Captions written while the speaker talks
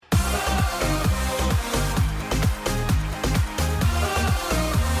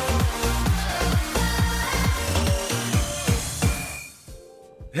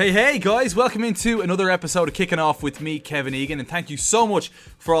Hey guys, welcome into another episode of Kicking Off with me, Kevin Egan, and thank you so much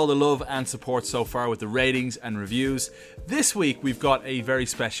for all the love and support so far with the ratings and reviews. This week we've got a very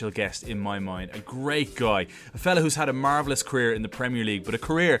special guest in my mind, a great guy, a fella who's had a marvellous career in the Premier League, but a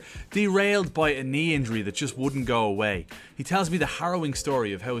career derailed by a knee injury that just wouldn't go away. He tells me the harrowing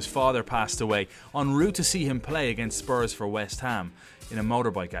story of how his father passed away en route to see him play against Spurs for West Ham in a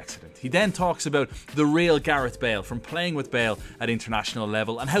motorbike accident. He then talks about the real Gareth Bale, from playing with Bale at international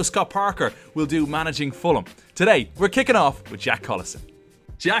level, and how Scott Parker will do managing Fulham. Today, we're kicking off with Jack Collison.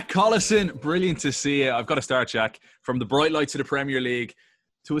 Jack Collison, brilliant to see you. I've got to start, Jack, from the bright lights of the Premier League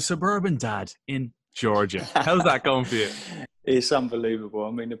to a suburban dad in Georgia. How's that going for you? It's unbelievable.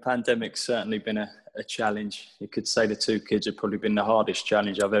 I mean, the pandemic's certainly been a challenge. You could say the two kids have probably been the hardest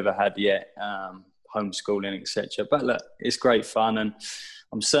challenge I've ever had yet. Homeschooling, etc. But look, it's great fun, and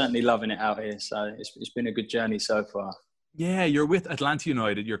I'm certainly loving it out here. So it's been a good journey so far. Yeah, you're with Atlanta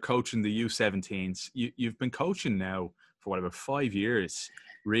United. You're coaching the U17s. You've been coaching now for about 5 years,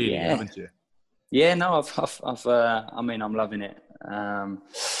 really, haven't you? Yeah, no, I'm loving it.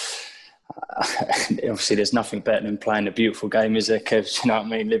 Obviously, there's nothing better than playing a beautiful game, is there, Kev? You know what I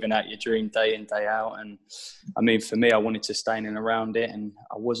mean? Living out your dream day in, day out. And I mean, for me, I wanted to stay in and around it, and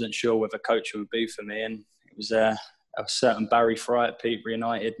I wasn't sure whether coach would be for me. And it was a certain Barry Fry at Peterborough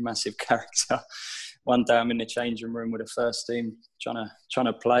United, massive character. One day I'm in the changing room with the first team trying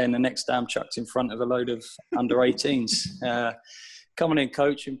to play, and the next day I'm chucked in front of a load of under-18s. Come on in,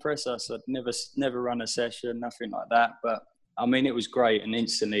 coach, impress us. I'd never run a session, nothing like that. But I mean, it was great, and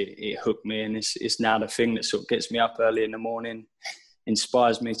instantly it hooked me, and it's now the thing that sort of gets me up early in the morning,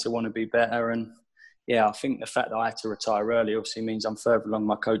 inspires me to want to be better. And yeah, I think the fact that I had to retire early obviously means I'm further along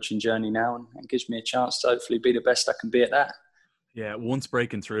my coaching journey now, and gives me a chance to hopefully be the best I can be at that. Yeah, once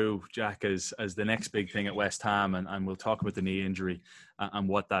breaking through, Jack, as the next big thing at West Ham, and we'll talk about the knee injury and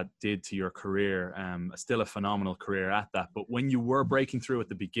what that did to your career. Still a phenomenal career at that. But when you were breaking through at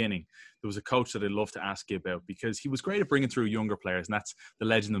the beginning, there was a coach that I'd love to ask you about, because he was great at bringing through younger players, and that's the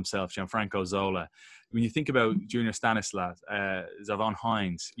legend himself, Gianfranco Zola. When you think about Junior Stanislas, Zavon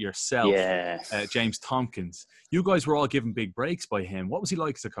Hines, yourself, James Tompkins, you guys were all given big breaks by him. What was he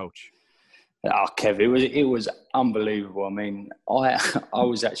like as a coach? Oh, Kev, it was unbelievable. I mean, I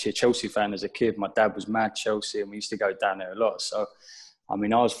was actually a Chelsea fan as a kid. My dad was mad Chelsea, and we used to go down there a lot. So, I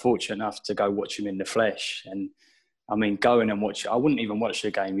mean, I was fortunate enough to go watch him in the flesh. And, I mean, going and watch, I wouldn't even watch the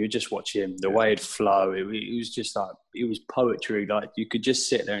game. You just watch him, the way it'd flow. It was just like, it was poetry. Like, you could just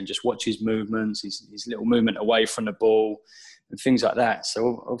sit there and just watch his movements, his little movement away from the ball and things like that.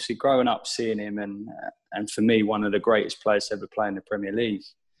 So, obviously, growing up, seeing him, and for me, one of the greatest players to ever play in the Premier League.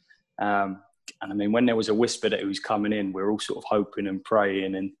 And I mean, when there was a whisper that he was coming in, we were all sort of hoping and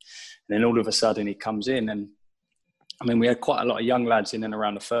praying. And then all of a sudden he comes in. And I mean, we had quite a lot of young lads in and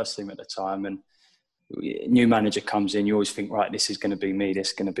around the first team at the time. And a new manager comes in, you always think, right, this is going to be me. This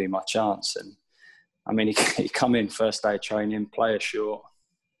is going to be my chance. And I mean, he come in first day of training, player short,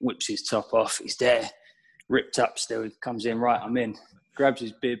 whips his top off. He's there, ripped up still. He comes in, right, I'm in. Grabs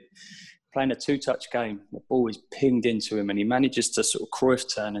his bib, playing a two-touch game. The ball is pinged into him, and he manages to sort of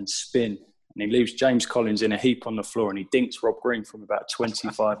Cruyff turn and spin. And he leaves James Collins in a heap on the floor, and he dinks Rob Green from about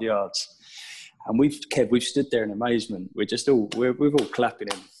 25 yards. And we've stood there in amazement. We're all clapping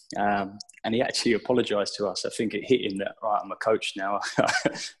him. And he actually apologised to us. I think it hit him that, right, I'm a coach now.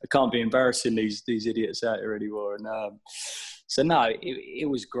 I can't be embarrassing these idiots out here anymore. And so no, it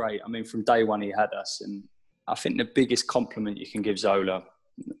was great. I mean, from day one he had us. And I think the biggest compliment you can give Zola,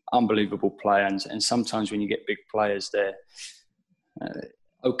 unbelievable player. And sometimes when you get big players, they're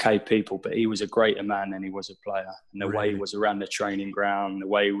okay people, but he was a greater man than he was a player. And the way he was around the training ground, the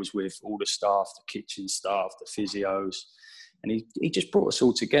way he was with all the staff, the kitchen staff, the physios, and he just brought us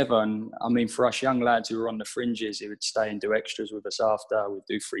all together. And I mean, for us young lads who were on the fringes, he would stay and do extras with us after. We'd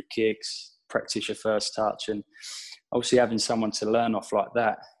do free kicks, practice your first touch, and obviously having someone to learn off like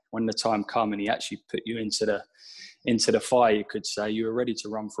that, when the time come and he actually put you into the fire, you could say, you were ready to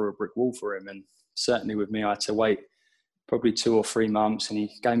run through a brick wall for him. And certainly with me, I had to wait probably 2 or 3 months, and he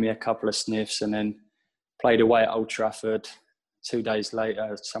gave me a couple of sniffs, and then played away at Old Trafford. 2 days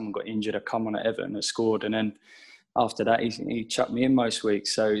later, someone got injured. I come on at Everton and scored, and then after that, he chucked me in most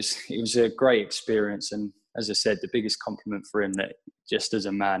weeks. So it was a great experience, and as I said, the biggest compliment for him, that just as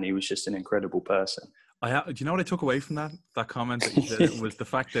a man, he was just an incredible person. Do you know what I took away from that comment? It was the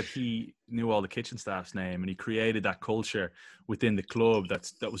fact that he knew all the kitchen staff's name, and he created that culture within the club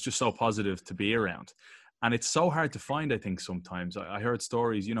that was just so positive to be around. And it's so hard to find, I think, sometimes. I heard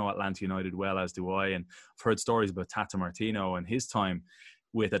stories, Atlanta United well, as do I, and I've heard stories about Tata Martino and his time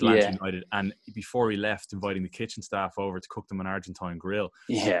with Atlanta Yeah. United, and before he left, inviting the kitchen staff over to cook them an Argentine grill.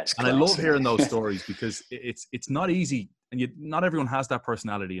 Yeah, it's And I class, love isn't hearing it? those stories because it's not easy, and not everyone has that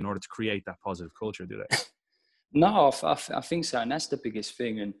personality in order to create that positive culture, do they? No, I think so, and that's the biggest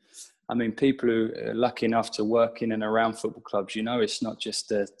thing. And I mean, people who are lucky enough to work in and around football clubs, you know, it's not just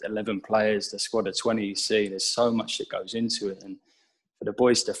the 11 players, the squad of 20 you see. There's so much that goes into it, and for the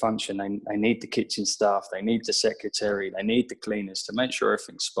boys to function, they need the kitchen staff, they need the secretary, they need the cleaners to make sure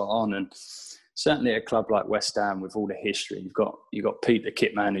everything's spot on. And certainly at a club like West Ham, with all the history, you've got Pete the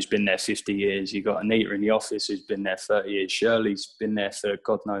kit man who's been there 50 years, you've got Anita in the office who's been there 30 years, Shirley's been there for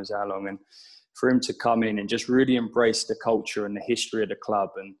God knows how long, and for him to come in and just really embrace the culture and the history of the club,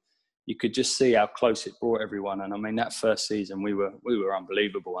 and you could just see how close it brought everyone. And I mean, that first season we were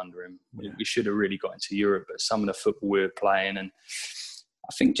unbelievable under him. Yeah. We should have really got into Europe, but some of the football we were playing, and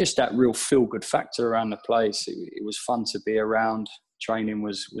I think just that real feel-good factor around the place. It was fun to be around. Training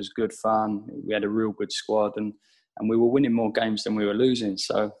was good fun. We had a real good squad, and we were winning more games than we were losing.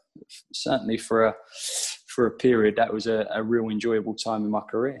 So certainly for a period, that was a real enjoyable time in my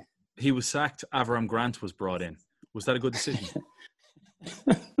career. He was sacked. Avram Grant was brought in. Was that a good decision?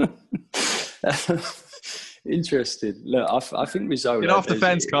 Interested. Look, I think with Zola, Get off the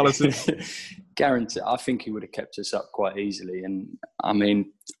fence, Collison. Guarantee. I think he would have kept us up quite easily. And I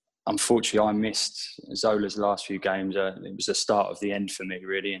mean, unfortunately, I missed Zola's last few games. It was the start of the end for me,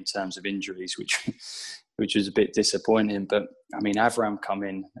 really, in terms of injuries, which was a bit disappointing. But I mean, Avram come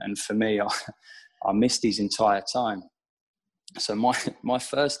in, and for me, I missed his entire time. So my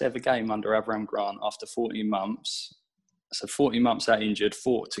first ever game under Avram Grant after 14 months. So 40 months out injured,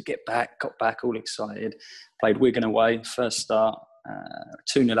 fought to get back, got back all excited, played Wigan away, first start,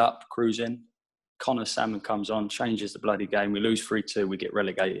 2-0 up, cruising. Connor Salmon comes on, changes the bloody game. We lose 3-2, we get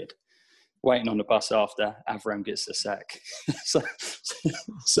relegated. Waiting on the bus after, Avram gets the sack. so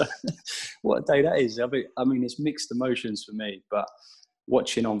what a day that is. I mean, it's mixed emotions for me, but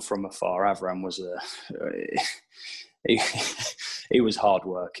watching on from afar, Avram was he was hard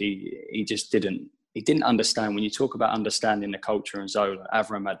work. He just didn't understand. When you talk about understanding the culture in Zola,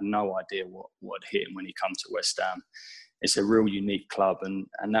 Avram had no idea what hit him when he come to West Ham. It's a real unique club, and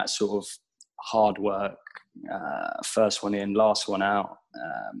that sort of hard work, first one in, last one out,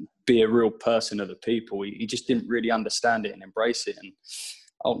 be a real person of the people. He just didn't really understand it and embrace it, and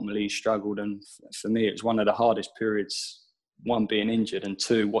ultimately he struggled. And for me, it was one of the hardest periods. One, being injured, and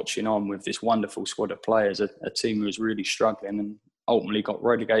two, watching on with this wonderful squad of players, a team who was really struggling and ultimately got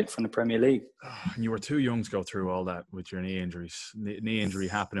relegated from the Premier League. And you were too young to go through all that with your knee injuries. Knee injury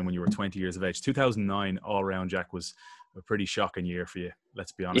happening when you were 20 years of age. 2009, all round, Jack, was a pretty shocking year for you.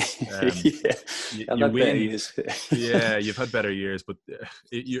 Let's be honest. You win. Yeah, you've had better years, but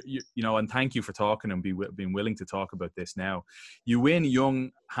you know, and thank you for talking and being willing to talk about this now. You win Young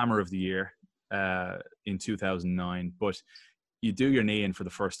Hammer of the Year in 2009, but you do your knee in for the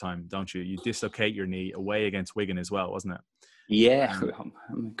first time, don't you? You dislocate your knee away against Wigan as well, wasn't it? Yeah,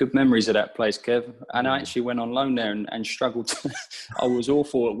 good memories of that place, Kev. And I actually went on loan there and struggled. I was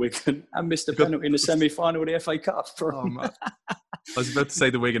awful at Wigan. I missed a penalty in the semi-final of the FA Cup. Oh, man. I was about to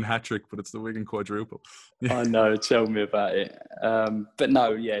say the Wigan hat-trick, but it's the Wigan quadruple. Yeah. I know, tell me about it. But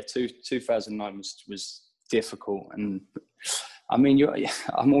no, yeah, 2009 was difficult. And I mean,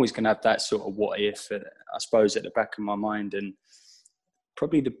 I'm always going to have that sort of what if, I suppose, at the back of my mind. And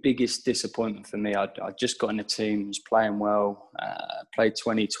probably the biggest disappointment for me, I just got in the team, was playing well, played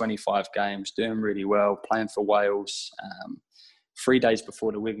 20, 25 games, doing really well, playing for Wales. 3 days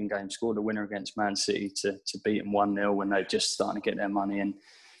before the Wigan game, scored a winner against Man City to beat them 1-0 when they're just starting to get their money. And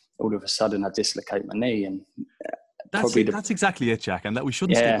all of a sudden I dislocate my knee. And that's exactly it, Jack, and that we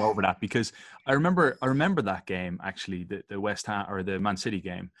shouldn't skip over that, because I remember that game, actually, the West Ham or the Man City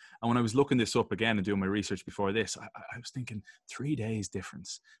game. And when I was looking this up again and doing my research before this, I was thinking 3 days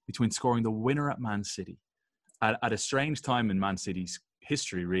difference between scoring the winner at Man City at a strange time in Man City's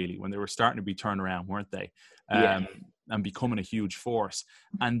history, really, when they were starting to be turned around, weren't they? And becoming a huge force.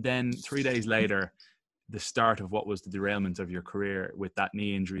 And then 3 days later, the start of what was the derailment of your career with that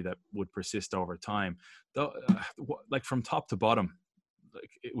knee injury that would persist over time, like from top to bottom, like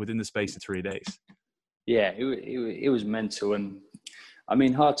within the space of 3 days. Yeah, it was mental. And I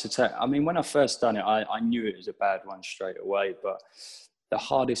mean, hard to tell. I mean, when I first done it, I knew it was a bad one straight away. But the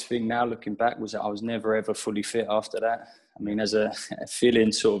hardest thing now looking back was that I was never ever fully fit after that. I mean, as a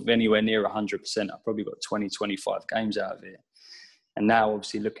feeling sort of anywhere near 100%, I probably got 20, 25 games out of it. And now,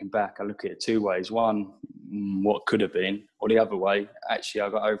 obviously, looking back, I look at it two ways. One, what could have been, or the other way, actually, I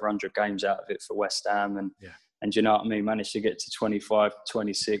got over 100 games out of it for West Ham. And you know what I mean? Managed to get to 25,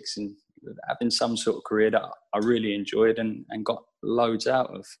 26 and having some sort of career that I really enjoyed and got loads out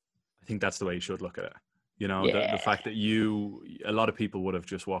of. I think that's the way you should look at it. You know, Yeah. the fact that a lot of people would have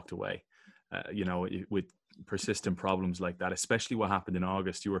just walked away, you know, with persistent problems like that, especially what happened in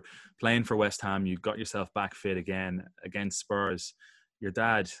August. You were playing for West Ham, you got yourself back fit again against Spurs. Your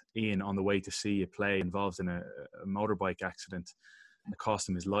dad, Ian, on the way to see you play, involved in a motorbike accident that cost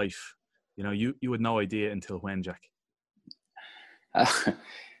him his life. You know, you had no idea until when, Jack?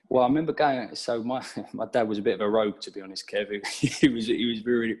 Well, I remember going. So my dad was a bit of a rogue, to be honest, Kev. He was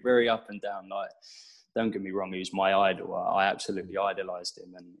very, very up and down. Like, don't get me wrong, he was my idol. I absolutely idolised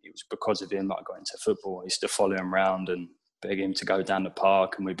him, and it was because of him that I got into football. I used to follow him around and beg him to go down the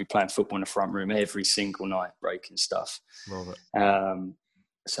park, and we'd be playing football in the front room every single night, breaking stuff. Love it.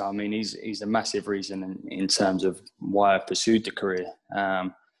 So I mean, he's a massive reason in terms of why I pursued the career.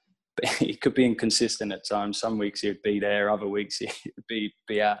 But he could be inconsistent at times. Some weeks he'd be there, other weeks he'd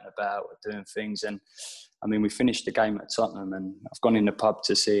be out and about doing things. And I mean, we finished the game at Tottenham, and I've gone in the pub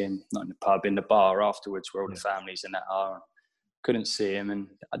to see him, not in the pub, in the bar afterwards, where all the families and that are. And couldn't see him, and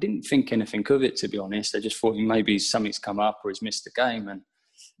I didn't think anything of it, to be honest. I just thought maybe something's come up or he's missed the game. And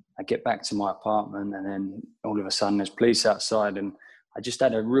I get back to my apartment, and then all of a sudden there's police outside, and I just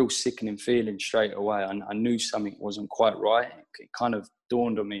had a real sickening feeling straight away. I knew something wasn't quite right. It kind of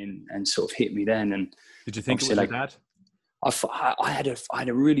dawned on me and sort of hit me then. And did you think it was your dad? I had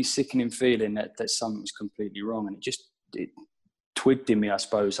a really sickening feeling that something was completely wrong, and it twigged in me, I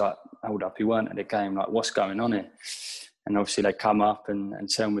suppose. Like, hold up, he weren't at the game. Like, what's going on here? And obviously they come up and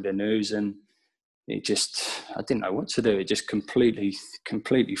tell me the news, and I didn't know what to do. It just completely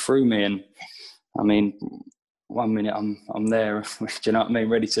threw me. And I mean, 1 minute I'm there, do you know what I mean,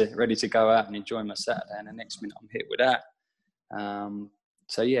 ready to go out and enjoy my Saturday, and the next minute I'm hit with that.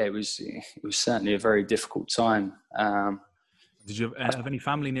 So yeah, it was certainly a very difficult time. Did you have any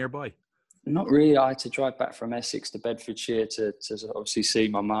family nearby? Not really. I had to drive back from Essex to Bedfordshire to obviously see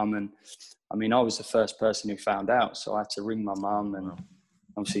my mum. And I mean, I was the first person who found out, so I had to ring my mum. And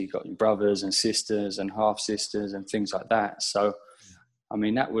obviously you've got your brothers and sisters and half sisters and things like that. So I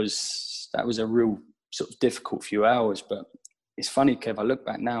mean, that was a real sort of difficult few hours. But it's funny, Kev, I look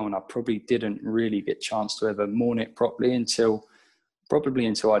back now and I probably didn't really get a chance to ever mourn it properly until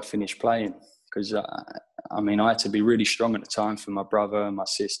I'd finished playing. Because I mean, I had to be really strong at the time for my brother, my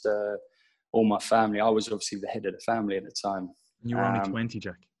sister, all my family. I was obviously the head of the family at the time. You were only 20,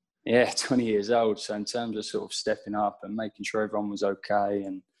 Jack. Yeah, 20 years old. So in terms of sort of stepping up and making sure everyone was okay,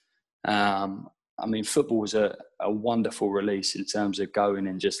 and I mean, football was a wonderful release in terms of going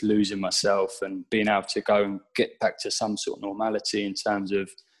and just losing myself and being able to go and get back to some sort of normality in terms of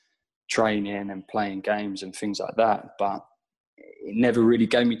training and playing games and things like that. But it never really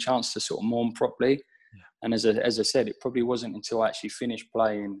gave me a chance to sort of mourn properly. Yeah. And as I said, it probably wasn't until I actually finished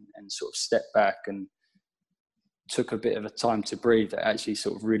playing and sort of stepped back and took a bit of a time to breathe that actually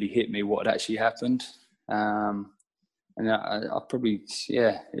sort of really hit me what had actually happened. And I probably,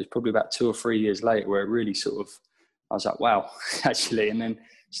 it was probably about 2 or 3 years later where it really sort of, I was like, wow, actually. And then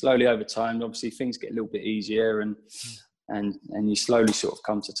slowly over time, obviously things get a little bit easier and you slowly sort of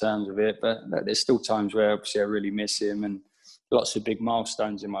come to terms with it. But there's still times where obviously I really miss him, and lots of big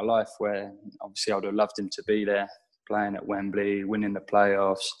milestones in my life where obviously I would have loved him to be there, playing at Wembley, winning the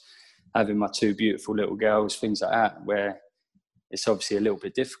playoffs, having my 2 beautiful little girls, things like that, where it's obviously a little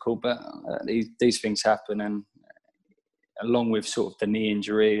bit difficult, but these things happen. And along with sort of the knee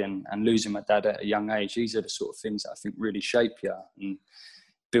injury and losing my dad at a young age, these are the sort of things that I think really shape you and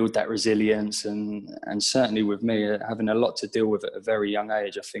build that resilience. And certainly with me, having a lot to deal with at a very young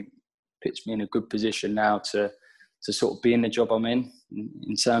age, I think puts me in a good position now to sort of be in the job I'm in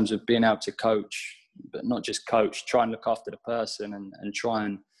terms of being able to coach, but not just coach, try and look after the person and try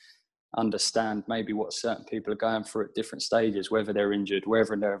and understand maybe what certain people are going through at different stages, whether they're injured,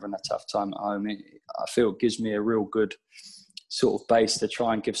 whether they're having a tough time at home. I feel it gives me a real good sort of base to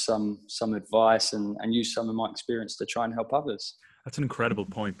try and give some advice and use some of my experience to try and help others. That's an incredible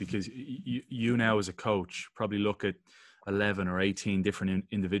point, because you now as a coach probably look at 11 or 18 different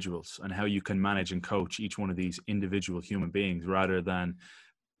individuals and how you can manage and coach each one of these individual human beings rather than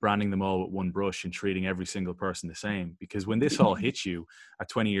branding them all with one brush and treating every single person the same. Because when this all hit you at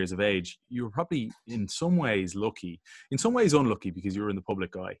 20 years of age, you were probably in some ways lucky, in some ways unlucky, because you were in the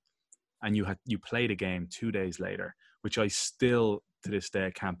public eye and you played a game 2 days later, which I still to this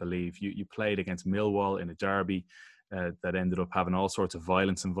day can't believe. You played against Millwall in a derby that ended up having all sorts of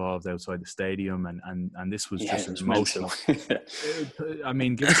violence involved outside the stadium, and this was just emotional. I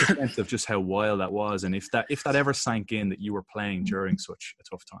mean, give us a sense of just how wild that was, and if that ever sank in that you were playing during such a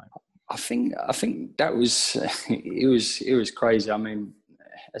tough time. I think that was it was crazy. I mean,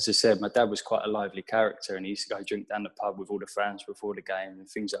 as I said, my dad was quite a lively character, and he used to go drink down the pub with all the fans before the game and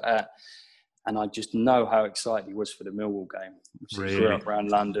things like that. And I just know how excited he was for the Millwall game. Really? He grew up around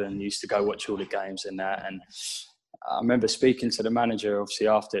London, used to go watch all the games and that. And I remember speaking to the manager, obviously,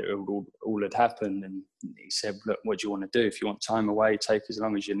 after it all had happened. And he said, look, what do you want to do? If you want time away, take as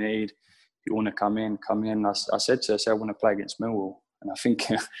long as you need. If you want to come in, come in. I said to her, I want to play against Millwall. And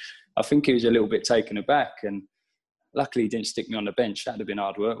I think he was a little bit taken aback. And luckily, he didn't stick me on the bench. That would have been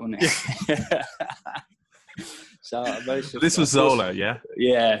hard work, wouldn't it? So this was Zola, yeah?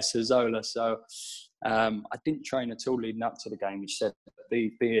 Yeah, so Zola. So I didn't train at all leading up to the game. He said,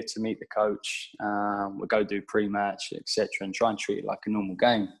 be here to meet the coach. We'll go do pre-match, etc., and try and treat it like a normal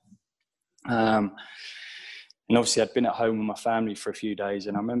game. And obviously, I'd been at home with my family for a few days,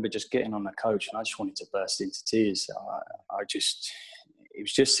 and I remember just getting on the coach, and I just wanted to burst into tears. It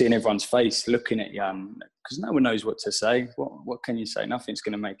was just seeing everyone's face looking at you, because no one knows what to say. What can you say? Nothing's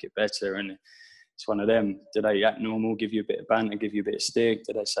going to make it better. And it's one of them. Do they act normal, give you a bit of banter, give you a bit of stick?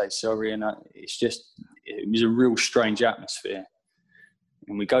 Do they say sorry? And it was a real strange atmosphere.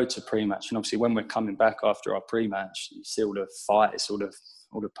 And we go to pre-match, and obviously when we're coming back after our pre-match, you see all the fights, all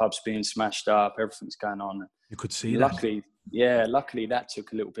the pubs being smashed up, everything's going on. You could see that. Luckily that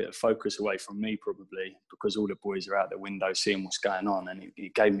took a little bit of focus away from me, probably, because all the boys are out the window seeing what's going on, and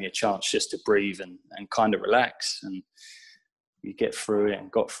it gave me a chance just to breathe and kind of relax. And you get through it,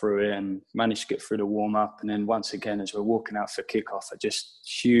 and got through it, and managed to get through the warm-up. And then once again, as we're walking out for kick-off, a just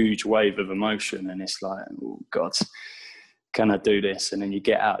huge wave of emotion, and it's like, oh God, can I do this? And then you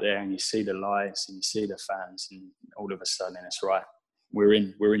get out there and you see the lights and you see the fans, and all of a sudden it's right, we're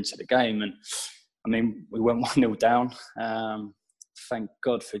into the game. And I mean, we went 1-0 down. Thank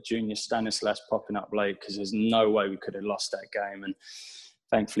God for Junior Stanislas popping up late, because there's no way we could have lost that game. And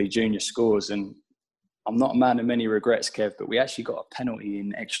thankfully Junior scores. And I'm not a man of many regrets, Kev, but we actually got a penalty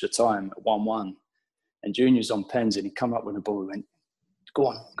in extra time at 1-1. And Junior's on pens, and he come up with the ball. He went, go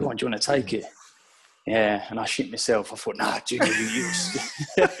on, do you want to take it? Yeah, and I shit myself. I thought, nah, Junior, you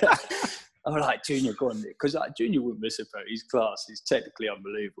I'm like, Junior, go on. Because Junior wouldn't miss a penalty. He's class. He's technically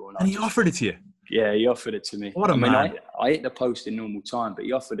unbelievable. And he offered it to you? Yeah, he offered it to me. What a man. I hit the post in normal time, but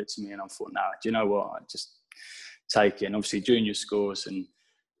he offered it to me, and I thought, nah, do you know what? I just take it. And obviously Junior scores. And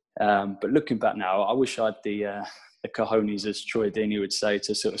but looking back now, I wish I had the cojones, as Troy Deeney would say,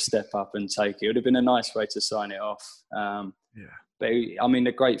 to sort of step up and take it. It would have been a nice way to sign it off. Yeah. But I mean,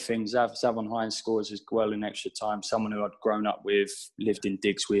 the great thing, Zavon Hines scores as well in extra time. Someone who I'd grown up with, lived in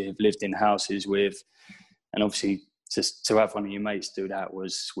digs with, lived in houses with, and obviously just to have one of your mates do that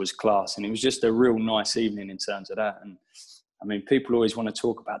was class. And it was just a real nice evening in terms of that. And I mean, people always want to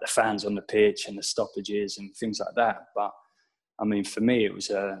talk about the fans on the pitch and the stoppages and things like that. But I mean, for me, it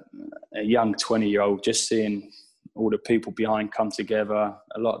was a young 20-year-old just seeing all the people behind come together,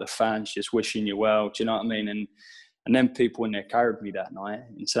 a lot of the fans just wishing you well. Do you know what I mean? And then people in there carried me that night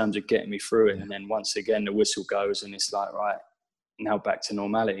in terms of getting me through it. And then once again, the whistle goes, and it's like, right, now back to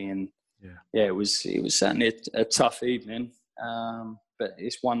normality. And yeah, it was certainly a tough evening. But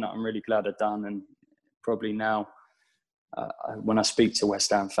it's one that I'm really glad I've done. And probably now, when I speak to West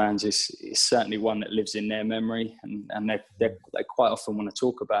Ham fans, it's certainly one that lives in their memory. And they quite often want to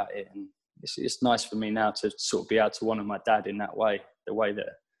talk about it. And it's nice for me now to sort of be able to honour my dad in that way, the way that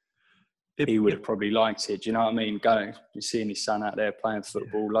he would have probably liked it. Do you know what I mean? Seeing his son out there playing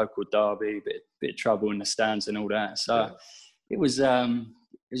football, local derby, bit of trouble in the stands and all that. So it was a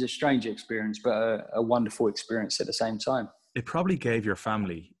strange experience, but a wonderful experience at the same time. It probably gave your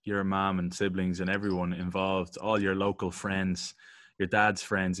family, your mum and siblings and everyone involved, all your local friends, your dad's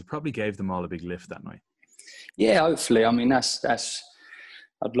friends, it probably gave them all a big lift that night. Yeah, hopefully. I mean, that's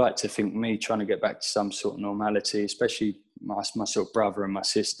I'd like to think me trying to get back to some sort of normality, especially my sort of brother and my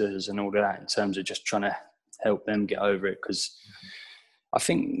sisters and all that, in terms of just trying to help them get over it. Because I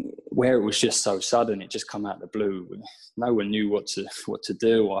think where it was just so sudden, it just come out of the blue. No one knew what to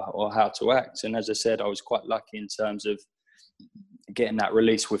do or how to act. And as I said, I was quite lucky in terms of getting that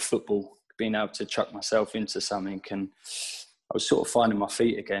release with football, being able to chuck myself into something. And I was sort of finding my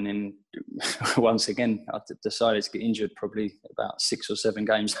feet again. And once again, I decided to get injured probably about 6 or 7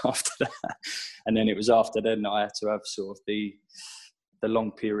 games after that. And then it was after then that I had to have sort of the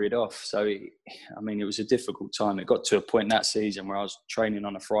long period off. So, I mean, it was a difficult time. It got to a point that season where I was training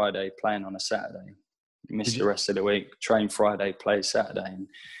on a Friday, playing on a Saturday, missed the rest of the week, train Friday, play Saturday. And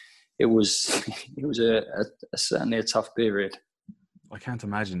it was certainly a tough period. I can't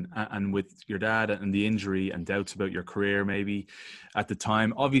imagine. And with your dad and the injury and doubts about your career maybe at the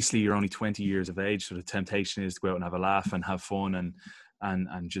time, obviously you're only 20 years of age, so the temptation is to go out and have a laugh and have fun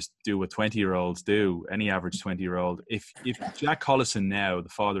and just do what 20-year-olds do, any average 20-year-old. If Jack Collison now, the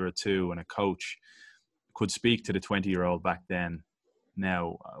father of two and a coach, could speak to the 20-year-old back then,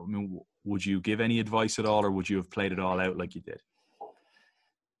 now, I mean, would you give any advice at all, or would you have played it all out like you did?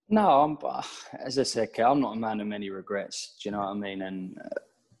 No, as I said, Kev, I'm not a man of many regrets. Do you know what I mean? And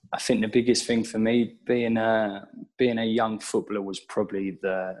I think the biggest thing for me being a young footballer was probably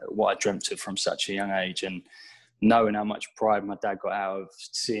what I dreamt of from such a young age, and knowing how much pride my dad got out of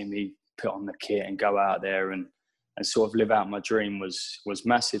seeing me put on the kit and go out there and sort of live out my dream was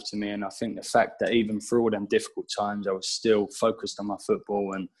massive to me. And I think the fact that even through all them difficult times, I was still focused on my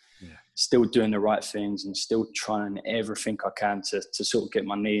football and still doing the right things and still trying everything I can to sort of get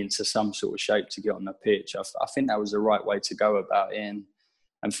my knee into some sort of shape to get on the pitch. I think that was the right way to go about it.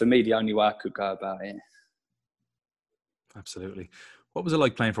 And for me, the only way I could go about it. Absolutely. What was it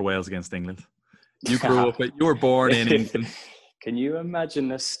like playing for Wales against England? You grew up, you were born in England. Can you imagine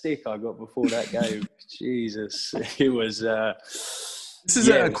the stick I got before that game? Jesus. It was... this is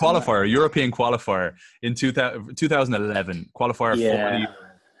a qualifier, a European qualifier in 2011, qualifier for the Euro.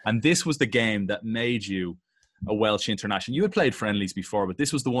 And this was the game that made you a Welsh international. You had played friendlies before, but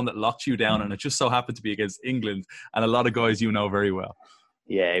this was the one that locked you down, and it just so happened to be against England and a lot of guys you know very well.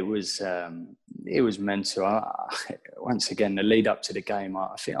 Yeah, it was mental. Once again, the lead up to the game,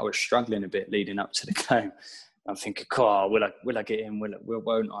 I think I was struggling a bit leading up to the game. I'm thinking, will I get in?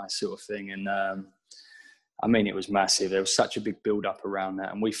 Won't I? Sort of thing. And I mean, it was massive. There was such a big build-up around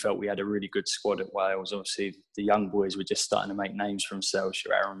that, and we felt we had a really good squad at Wales. Obviously, the young boys were just starting to make names for themselves.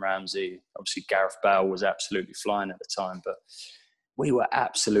 Your Aaron Ramsey, obviously Gareth Bale was absolutely flying at the time, but we were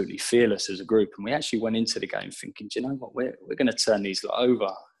absolutely fearless as a group, and we actually went into the game thinking, do you know what, we're going to turn these lot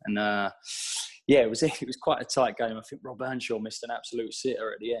over. And it was quite a tight game. I think Rob Earnshaw missed an absolute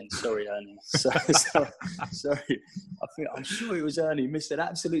sitter at the end. Sorry, Ernie. Sorry. I'm sure it was Ernie missed an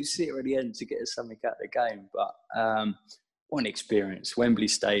absolute sitter at the end to get us something out of the game. But what an experience. Wembley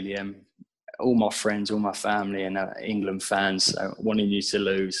Stadium, all my friends, all my family and England fans wanting you to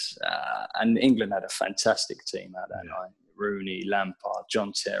lose. And England had a fantastic team out that night. Rooney, Lampard,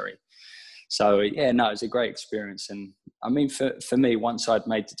 John Terry. So, it was a great experience. And I mean, for me, once I'd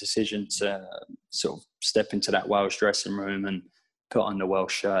made the decision to sort of step into that Welsh dressing room and put on the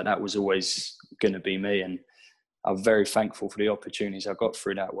Welsh shirt, that was always going to be me. And I'm very thankful for the opportunities I got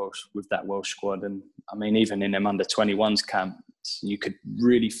through with that Welsh squad. And I mean, even in them under-21s camps, you could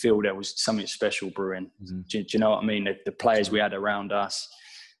really feel there was something special brewing. Mm-hmm. Do you know what I mean? The players we had around us,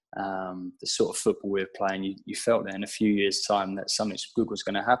 the sort of football we were playing, you felt that in a few years' time that something good was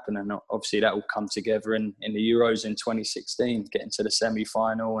going to happen. And obviously that will come together in the Euros in 2016, getting to the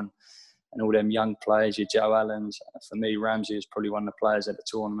semi-final and all them young players, your Joe Allens. For me, Ramsey was probably one of the players at the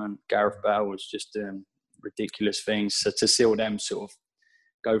tournament. Gareth Bale was just doing ridiculous things. So to see all them sort of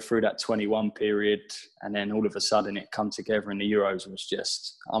go through that 21 period and then all of a sudden it come together in the Euros was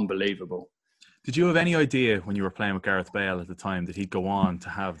just unbelievable. Did you have any idea when you were playing with Gareth Bale at the time that he'd go on to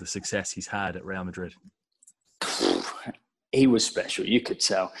have the success he's had at Real Madrid? He was special, you could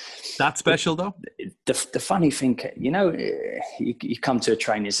tell. That special, though? The funny thing, you come to a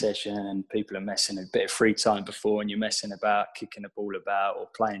training session and people are messing a bit of free time before and you're messing about, kicking the ball about or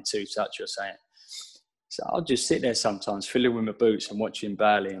playing two-touch or something. So I'll just sit there sometimes, fiddling with my boots and watching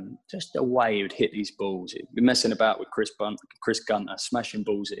Bailey, and just the way he would hit these balls. He'd be messing about with Chris Gunter, smashing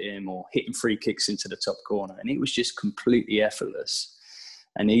balls at him or hitting free kicks into the top corner. And it was just completely effortless.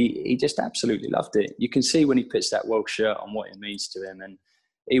 And he just absolutely loved it. You can see when he puts that Welsh shirt on what it means to him. And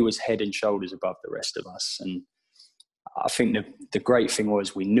he was head and shoulders above the rest of us. And I think the great thing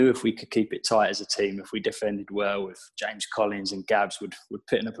was we knew if we could keep it tight as a team, if we defended well, if James Collins and Gabs would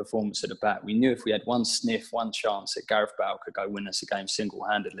put in a performance at the back, we knew if we had one sniff, one chance that Gareth Bale could go win us a game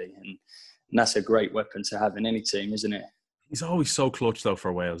single-handedly. And that's a great weapon to have in any team, isn't it? He's always so clutch, though,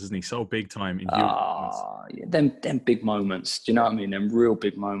 for Wales, isn't he? So big time in them big moments. Do you know what I mean? Them real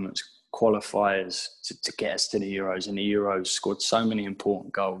big moments, qualifiers to get us to the Euros. And the Euros scored so many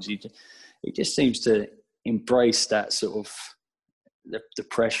important goals. He just seems to embrace that sort of the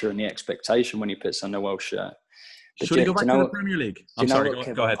pressure and the expectation when he puts on the Welsh shirt. Should he go back to the Premier League? I'm sorry,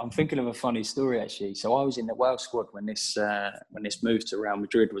 go ahead. I'm thinking of a funny story, actually. So I was in the Welsh squad when this move to Real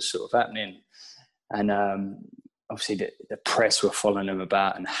Madrid was sort of happening. And obviously the press were following him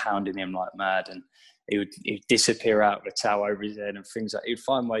about and hounding him like mad. And he'd disappear out with a towel over his head and things like that. He'd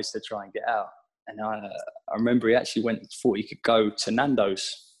find ways to try and get out. And I remember he actually thought he could go to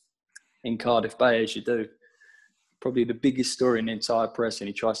Nando's in Cardiff Bay, as you do. Probably the biggest story in the entire press, and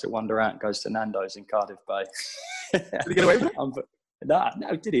he tries to wander out and goes to Nando's in Cardiff Bay. Did he get away with it?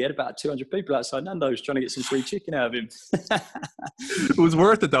 No, did he? He had about 200 people outside Nando's trying to get some free chicken out of him. It was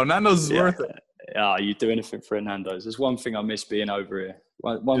worth it, though. Nando's is worth it. Yeah, you do anything for a Nando's. There's one thing I miss being over here.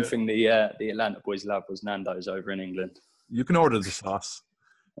 One thing the Atlanta boys loved was Nando's over in England. You can order the sauce.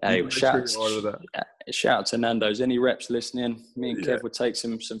 Hey, shout out to Nando's. Any reps listening? Me and Kev would take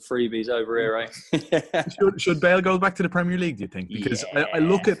some freebies over here, eh? should Bale go back to the Premier League, do you think? Because I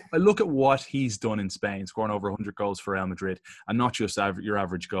look at what he's done in Spain, scoring over 100 goals for Real Madrid, and not just your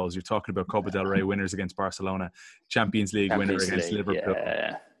average goals. You're talking about Copa del Rey winners against Barcelona, Champions League winner against Liverpool.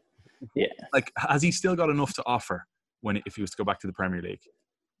 Yeah. Like, has he still got enough to offer if he was to go back to the Premier League?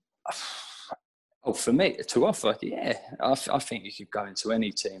 Oh, for me to offer, yeah. I think you could go into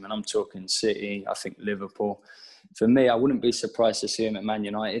any team, and I'm talking City. I think Liverpool. For me, I wouldn't be surprised to see him at Man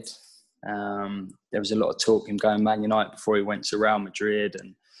United. There was a lot of talk him going Man United before he went to Real Madrid,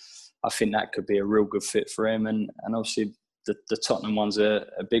 and I think that could be a real good fit for him. And obviously, the Tottenham one's a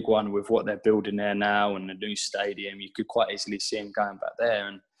big one with what they're building there now and the new stadium. You could quite easily see him going back there.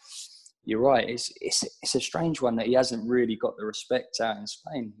 And you're right, it's a strange one that he hasn't really got the respect out in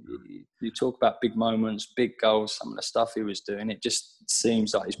Spain. You talk about big moments, big goals, some of the stuff he was doing. It just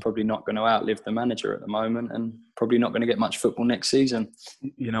seems like he's probably not going to outlive the manager at the moment, and probably not going to get much football next season.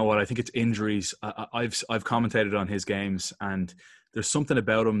 You know what? I think it's injuries. I've commentated on his games, and there's something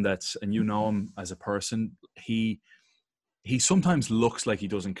about him that's, and you know him as a person, he sometimes looks like he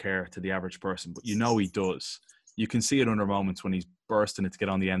doesn't care to the average person, but you know he does. You can see it under moments when he's bursting it to get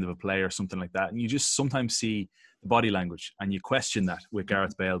on the end of a play or something like that. And you just sometimes see the body language, and you question that with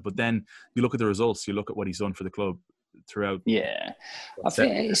Gareth Bale. But then you look at the results, you look at what he's done for the club throughout. Yeah, I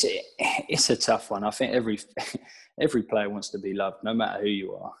think it's a tough one. I think every player wants to be loved, no matter who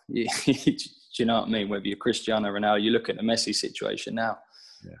you are. Do you know what I mean? Whether you're Cristiano Ronaldo, you look at the Messi situation now.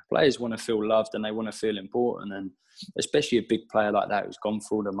 Yeah. Players want to feel loved and they want to feel important. And especially a big player like that who's gone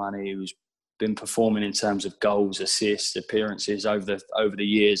for all the money, who's been performing in terms of goals, assists, appearances over the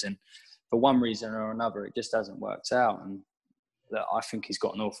years, and for one reason or another, it just hasn't worked out. And I think he's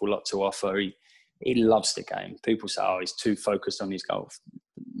got an awful lot to offer. He loves the game. People say, "Oh, he's too focused on his golf."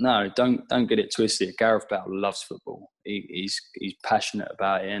 No, don't get it twisted. Gareth Bale loves football. He's passionate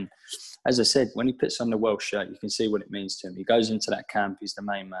about it, and as I said, when he puts on the Welsh shirt, you can see what it means to him. He goes into that camp. He's the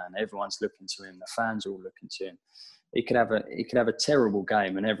main man. Everyone's looking to him. The fans are all looking to him. He could have a terrible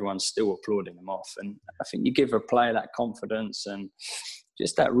game and everyone's still applauding him off. And I think you give a player that confidence and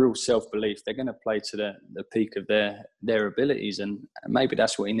just that real self-belief, they're going to play to the peak of their abilities. And maybe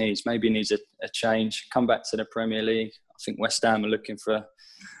that's what he needs. Maybe he needs a change, come back to the Premier League. I think West Ham are looking for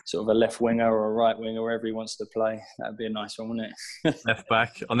sort of a left winger or a right winger, wherever he wants to play. That'd be a nice one, wouldn't it? Left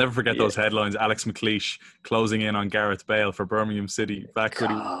back. I'll never forget those headlines. Alex McLeish closing in on Gareth Bale for Birmingham City back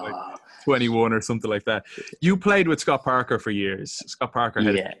when he was like 21 or something like that. You played with Scott Parker for years. Scott Parker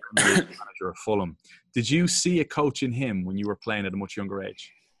had a manager of Fulham. Did you see a coach in him when you were playing at a much younger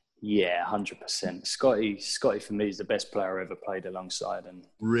age? Yeah, 100%. Scotty for me is the best player I ever played alongside, and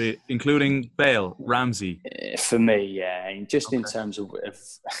including Bale, Ramsey. For me, yeah, and just in terms of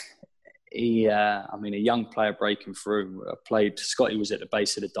he, I mean, a young player breaking through. Scotty was at the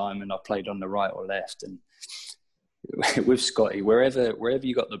base of the diamond. I played on the right or left, and with Scotty, wherever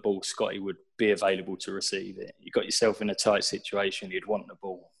you got the ball, Scotty would be available to receive it. You got yourself in a tight situation, you'd want the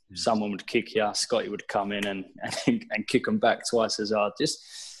ball. Someone would kick you, Scotty would come in and kick them back twice as hard.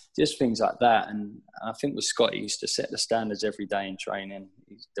 Just things like that. And I think with Scotty, he used to set the standards every day in training.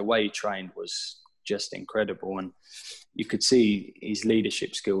 The way he trained was just incredible, and you could see his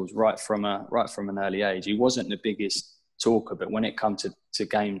leadership skills right from an early age. He wasn't the biggest talker, but when it come to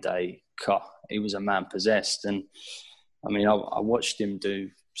game day, he was a man possessed. And I mean, I watched him do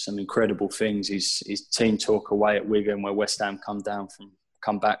some incredible things. His team talk away at Wigan, where West Ham come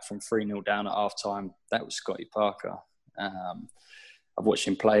back from 3-0 down at half time. That was Scotty Parker. I've watched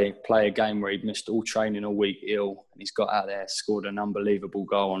him play a game where he'd missed all training all week ill, and he's got out there, scored an unbelievable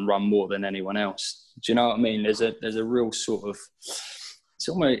goal and run more than anyone else. Do you know what I mean? There's a real sort of,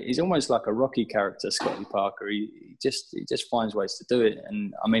 he's almost like a Rocky character, Scotty Parker. He just finds ways to do it.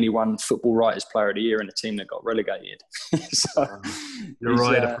 And I mean, he won Football Writers Player of the Year in a team that got relegated. So you're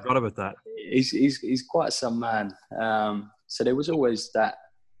right. I forgot about that. He's quite some man. So there was always that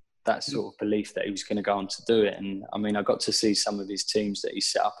sort of belief that he was going to go on to do it. And I mean, I got to see some of his teams that he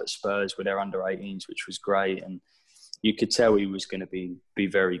set up at Spurs with their under-18s, which was great. And you could tell he was going to be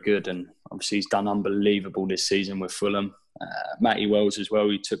very good. And obviously he's done unbelievable this season with Fulham. Matty Wells as well,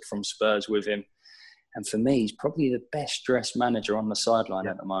 he took from Spurs with him. And for me, he's probably the best dressed manager on the sideline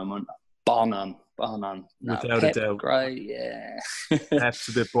at the moment. Bar none. Without a doubt. Great, yeah. Pep's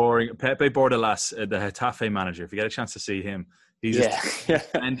a bit boring. Pepe Bordalas, the Getafe manager, if you get a chance to see him, He's as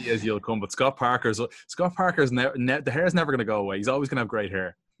trendy as you'll come. But Scott Parker's the hair's never going to go away. He's always going to have great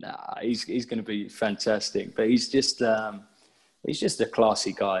hair. Nah, he's going to be fantastic. But he's just a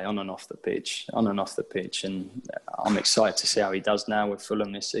classy guy on and off the pitch, and I'm excited to see how he does now with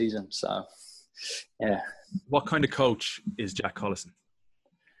Fulham this season. So, yeah. What kind of coach is Jack Collison?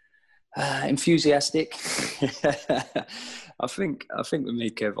 Enthusiastic. I think with me,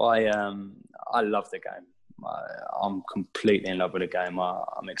 Kev, I love the game. I'm completely in love with the game.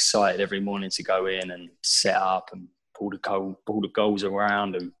 I'm excited every morning to go in and set up and pull the goals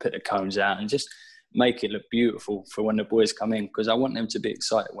around and put the cones out and just make it look beautiful for when the boys come in, because I want them to be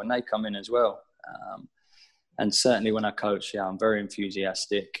excited when they come in as well. And certainly when I coach, I'm very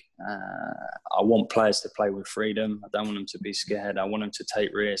enthusiastic. I want players to play with freedom. I don't want them to be scared. I want them to take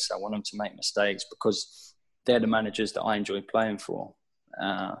risks. I want them to make mistakes, because they're the managers that I enjoy playing for.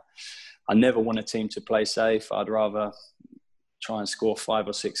 I never want a team to play safe. I'd rather try and score 5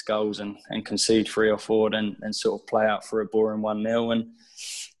 or 6 goals and concede 3 or 4 and sort of play out for a boring 1-0. And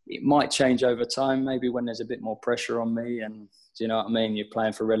it might change over time, maybe when there's a bit more pressure on me and, do you know what I mean? You're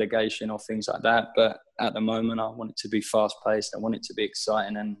playing for relegation or things like that. But at the moment, I want it to be fast-paced. I want it to be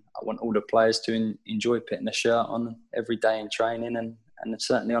exciting. And I want all the players to enjoy putting the shirt on every day in training and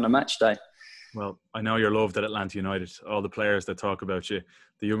certainly on a match day. Well, I know you're loved at Atlanta United. All the players that talk about you,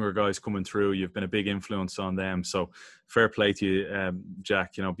 the younger guys coming through, you've been a big influence on them. So fair play to you,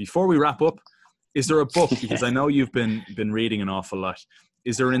 Jack. You know, before we wrap up, is there a book? Because I know you've been reading an awful lot.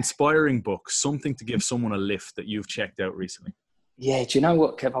 Is there an inspiring book, something to give someone a lift that you've checked out recently? Yeah, do you know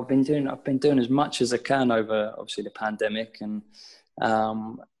what, Kev? I've been doing as much as I can over, obviously, the pandemic, and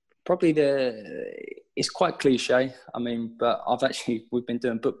probably it's quite cliche. I mean, but we've been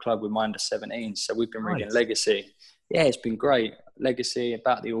doing book club with my under-17s, so we've been reading Legacy. Yeah, it's been great. Legacy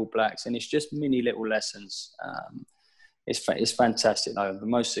about the All Blacks, and it's just mini little lessons. It's fantastic though. The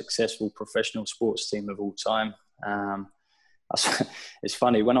most successful professional sports team of all time. It's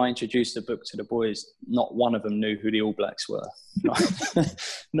funny, when I introduced the book to the boys, not one of them knew who the All Blacks were.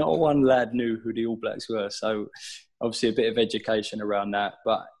 Not one lad knew who the All Blacks were. So obviously a bit of education around that.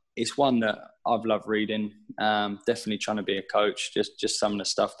 But it's one that I've loved reading. Definitely trying to be a coach, just some of the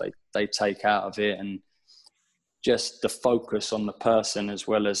stuff they take out of it, and just the focus on the person as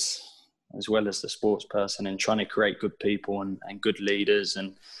well as the sports person, and trying to create good people and good leaders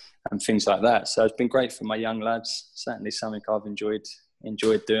and things like that. So it's been great for my young lads. Certainly something I've enjoyed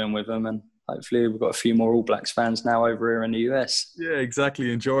doing with them, and hopefully we've got a few more All Blacks fans now over here in the US. Yeah,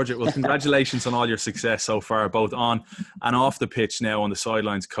 exactly. And Georgia, well, congratulations on all your success so far, both on and off the pitch now, on the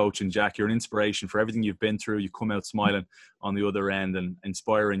sidelines coaching. Jack, you're an inspiration for everything you've been through. You come out smiling on the other end and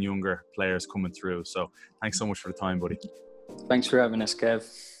inspiring younger players coming through. So thanks so much for the time, buddy. Thanks for having us, Kev.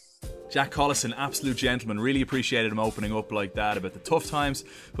 Jack Collison, absolute gentleman. Really appreciated him opening up like that about the tough times,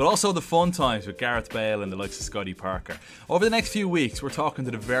 but also the fun times with Gareth Bale and the likes of Scotty Parker. Over the next few weeks, we're talking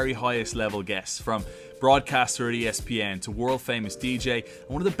to the very highest level guests, from broadcaster at ESPN to world famous DJ, and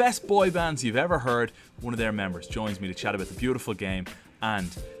one of the best boy bands you've ever heard. One of their members joins me to chat about the beautiful game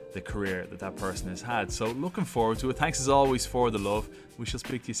and the career that person has had. So looking forward to it. Thanks as always for the love. We shall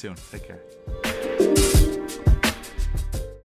speak to you soon. Take care.